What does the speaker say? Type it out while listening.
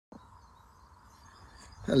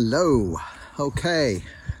Hello. Okay.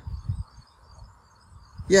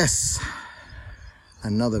 Yes.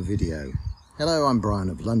 Another video. Hello, I'm Brian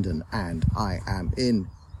of London and I am in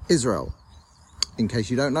Israel. In case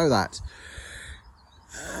you don't know that.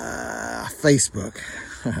 Facebook.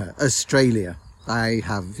 Australia. I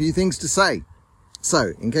have a few things to say.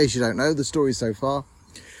 So, in case you don't know the story so far,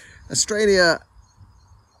 Australia,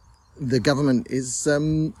 the government is,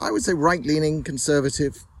 I would say, right-leaning,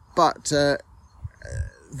 conservative, but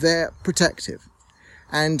they're protective.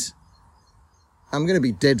 And I'm going to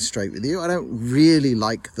be dead straight with you. I don't really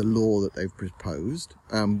like the law that they've proposed.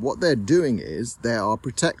 What they're doing is they are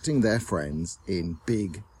protecting their friends in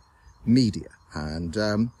big media.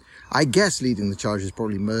 And I guess leading the charge is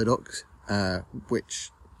probably Murdoch,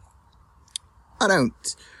 which I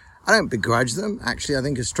don't begrudge them. Actually, I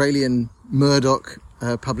think Australian Murdoch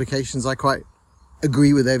publications, I quite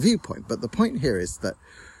agree with their viewpoint. But the point here is that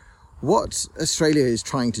what Australia is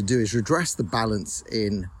trying to do is redress the balance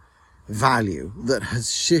in value that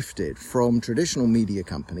has shifted from traditional media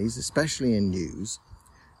companies, especially in news,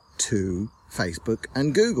 to Facebook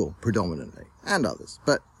and Google predominantly, and others.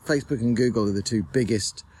 But Facebook and Google are the two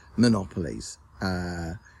biggest monopolies.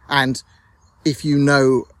 And if you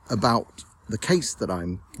know about the case that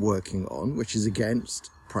I'm working on, which is against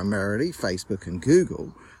primarily Facebook and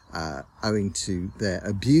Google, owing to their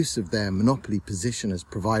abuse of their monopoly position as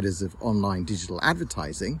providers of online digital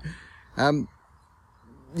advertising, I've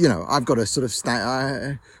got a sort of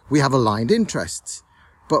we have aligned interests.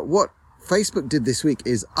 But what Facebook did this week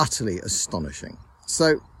is utterly astonishing.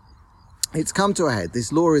 So it's come to a head.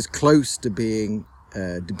 This law is close to being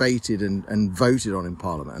debated and voted on in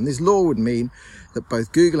Parliament. And this law would mean that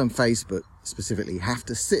both Google and Facebook specifically have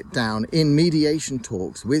to sit down in mediation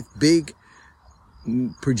talks with big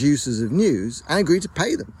producers of news and agree to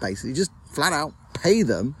pay them, basically just flat out pay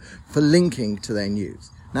them for linking to their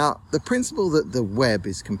news. Now, the principle that the web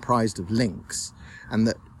is comprised of links and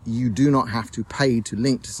that you do not have to pay to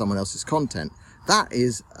link to someone else's content, that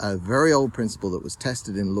is a very old principle that was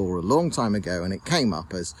tested in law a long time ago, and it came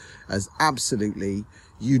up as absolutely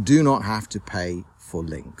you do not have to pay for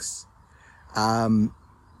links.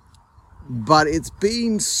 But it's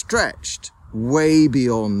been stretched way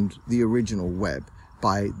beyond the original web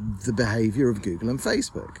by the behavior of Google and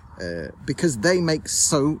Facebook, because they make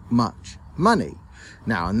so much money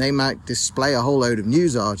now, and they might display a whole load of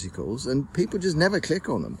news articles and people just never click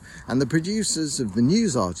on them. And the producers of the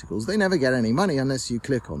news articles, they never get any money unless you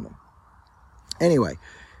click on them. Anyway,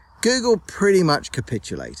 Google pretty much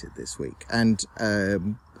capitulated this week and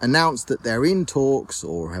announced that they're in talks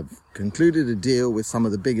or have concluded a deal with some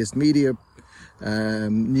of the biggest media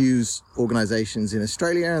news organizations in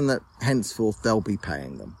Australia, and that henceforth they'll be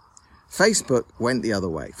paying them. Facebook went the other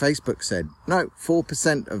way. Facebook said, no,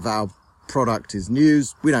 4% of our product is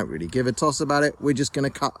news. We don't really give a toss about it. We're just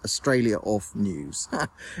going to cut Australia off news.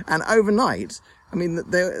 And overnight, I mean,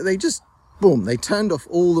 they just, boom, they turned off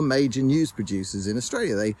all the major news producers in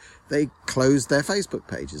Australia. They closed their Facebook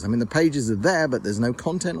pages. I mean, the pages are there, but there's no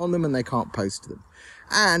content on them and they can't post them.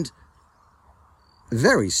 And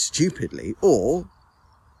very stupidly, or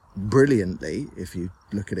brilliantly, if you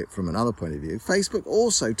look at it from another point of view, Facebook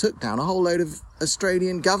also took down a whole load of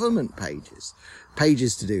Australian government pages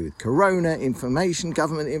to do with corona information,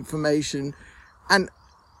 government information. And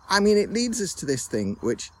I mean, it leads us to this thing,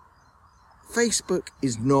 which Facebook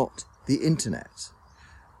is not the internet.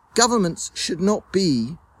 Governments should not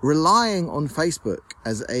be relying on Facebook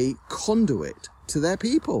as a conduit to their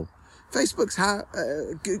people.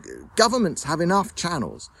 Governments have enough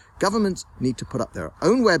channels. Governments need to put up their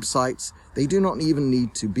own websites. They do not even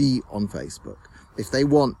need to be on Facebook. If they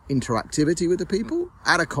want interactivity with the people,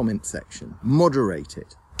 add a comment section, moderate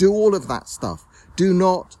it, do all of that stuff. Do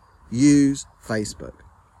not use Facebook.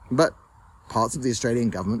 But parts of the Australian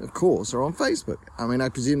government, of course, are on Facebook. I mean, I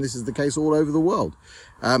presume this is the case all over the world.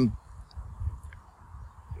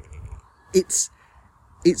 It's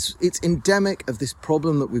endemic of this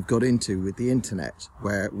problem that we've got into with the internet,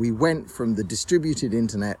 where we went from the distributed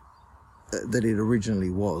internet that it originally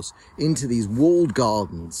was into these walled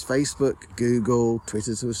gardens, Facebook, Google,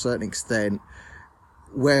 Twitter to a certain extent,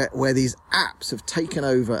 where these apps have taken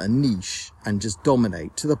over a niche and just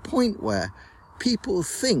dominate to the point where people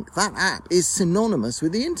think that app is synonymous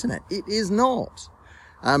with the internet. It is not.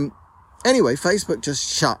 Anyway, Facebook just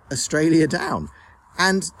shut Australia down.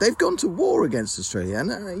 And they've gone to war against Australia.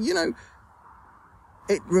 And,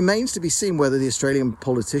 it remains to be seen whether the Australian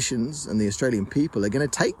politicians and the Australian people are going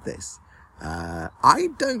to take this. I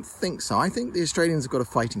don't think so. I think the Australians have got a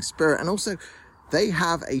fighting spirit. And also, they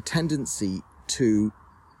have a tendency to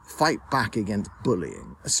fight back against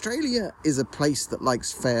bullying. Australia is a place that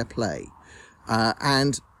likes fair play.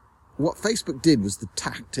 And what Facebook did was the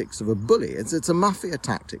tactics of a bully. It's a mafia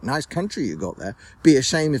tactic. Nice country you got there. Be a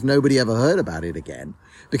shame if nobody ever heard about it again.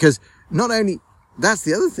 Because not only, that's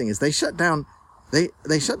the other thing, is they shut down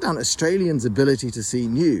Australians' ability to see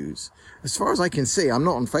news. As far as I can see, I'm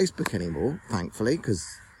not on Facebook anymore, thankfully, because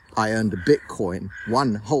I earned a Bitcoin,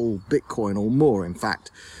 one whole Bitcoin or more, in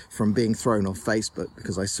fact, from being thrown off Facebook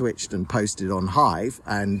because I switched and posted on Hive.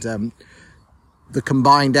 And the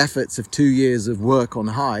combined efforts of 2 years of work on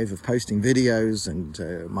Hive, of posting videos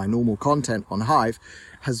and my normal content on Hive,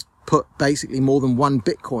 has put basically more than 1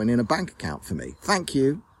 Bitcoin in a bank account for me. Thank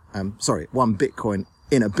you. 1 Bitcoin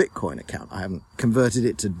in a Bitcoin account. I haven't converted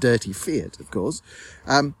it to dirty fiat, of course.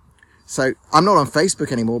 So I'm not on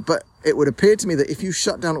Facebook anymore, but it would appear to me that if you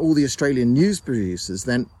shut down all the Australian news producers,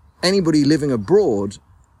 then anybody living abroad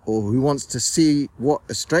or who wants to see what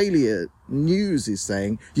Australia news is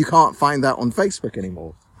saying, you can't find that on Facebook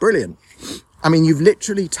anymore. Brilliant. I mean, you've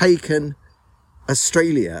literally taken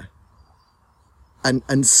Australia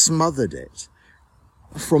and smothered it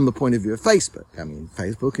from the point of view of Facebook. I mean,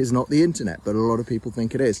 Facebook is not the internet, but a lot of people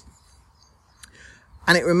think it is.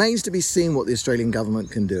 And it remains to be seen what the Australian government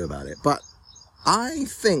can do about it. But I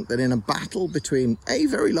think that in a battle between a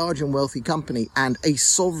very large and wealthy company and a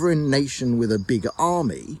sovereign nation with a big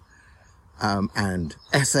army, and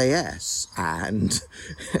SAS and,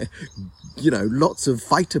 lots of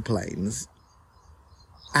fighter planes,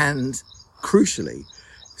 and crucially,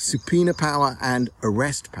 subpoena power and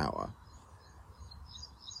arrest power.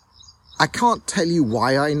 I can't tell you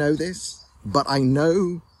why I know this, but I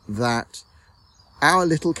know that our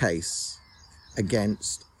little case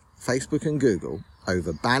against Facebook and Google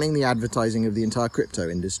over banning the advertising of the entire crypto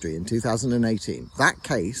industry in 2018, that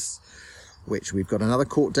case, which we've got another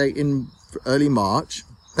court date in early March,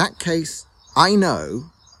 that case, I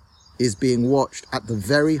know, is being watched at the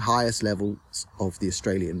very highest levels of the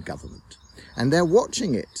Australian government. And they're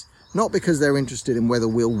watching it, not because they're interested in whether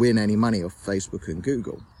we'll win any money off Facebook and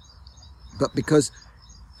Google, but because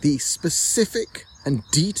the specific and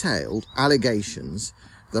detailed allegations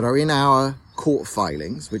that are in our court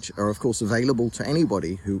filings, which are of course available to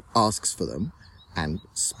anybody who asks for them, and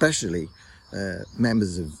especially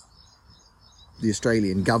members of the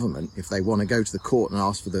Australian government, if they want to go to the court and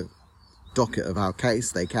ask for the docket of our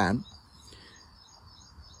case, they can.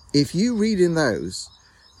 If you read in those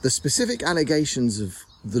the specific allegations of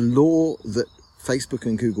the law that Facebook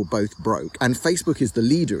and Google both broke, and Facebook is the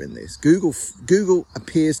leader in this. Google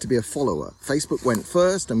appears to be a follower. Facebook went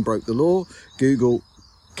first and broke the law. Google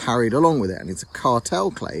carried along with it, and it's a cartel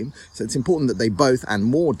claim, so it's important that they both and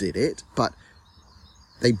more did it, but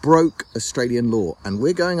they broke Australian law, and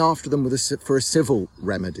we're going after them for a civil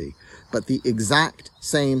remedy, but the exact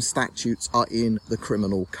same statutes are in the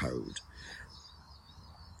criminal code.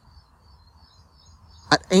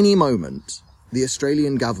 At any moment, the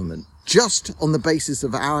Australian government, just on the basis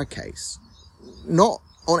of our case, not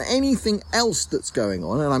on anything else that's going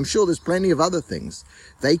on, and I'm sure there's plenty of other things,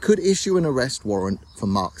 they could issue an arrest warrant for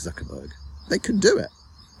Mark Zuckerberg. They could do it.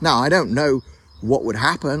 Now, I don't know what would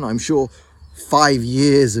happen. I'm sure 5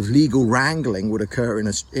 years of legal wrangling would occur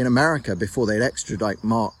in America before they'd extradite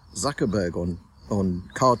Mark Zuckerberg on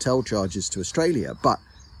cartel charges to Australia. But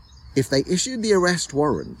if they issued the arrest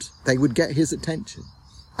warrant, they would get his attention.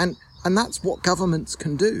 And that's what governments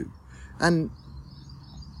can do. And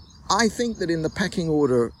I think that in the pecking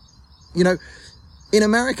order, in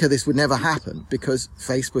America this would never happen because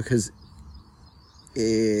Facebook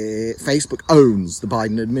owns the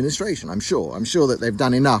Biden administration. I'm sure that they've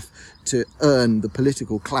done enough to earn the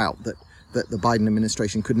political clout that the Biden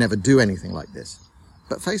administration could never do anything like this.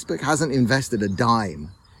 But Facebook hasn't invested a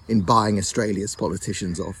dime in buying Australia's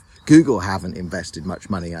politicians off. Google haven't invested much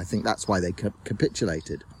money. I think that's why they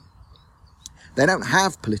capitulated. They don't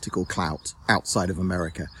have political clout outside of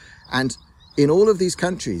America. And in all of these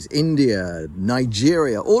countries, India,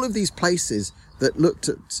 Nigeria, all of these places that looked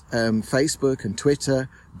at Facebook and Twitter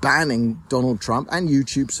banning Donald Trump and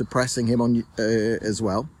YouTube suppressing him on as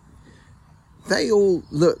well, they all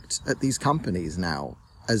looked at these companies now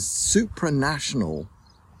as supranational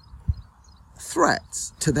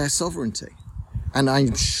threats to their sovereignty. And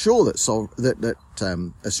I'm sure that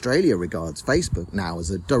Australia regards Facebook now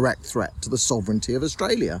as a direct threat to the sovereignty of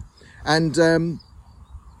Australia. And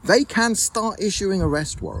they can start issuing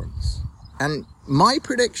arrest warrants. And my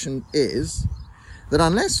prediction is that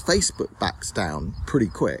unless Facebook backs down pretty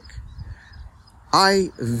quick, I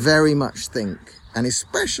very much think, and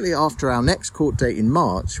especially after our next court date in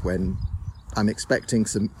March, when I'm expecting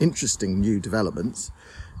some interesting new developments,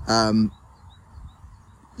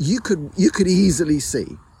 you could easily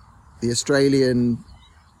see the Australian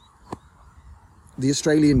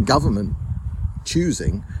government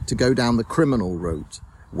choosing to go down the criminal route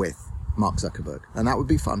with Mark Zuckerberg, and that would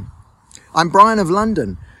be fun. I'm Brian of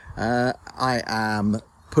London. I am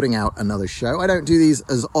putting out another show. I don't do these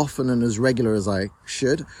as often and as regular as I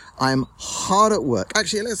should. I'm hard at work.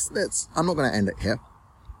 Actually, let's I'm not going to end it here.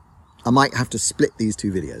 I might have to split these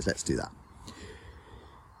two videos. Let's do that.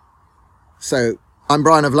 So, I'm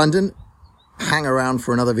Brian of London. Hang around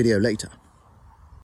for another video later.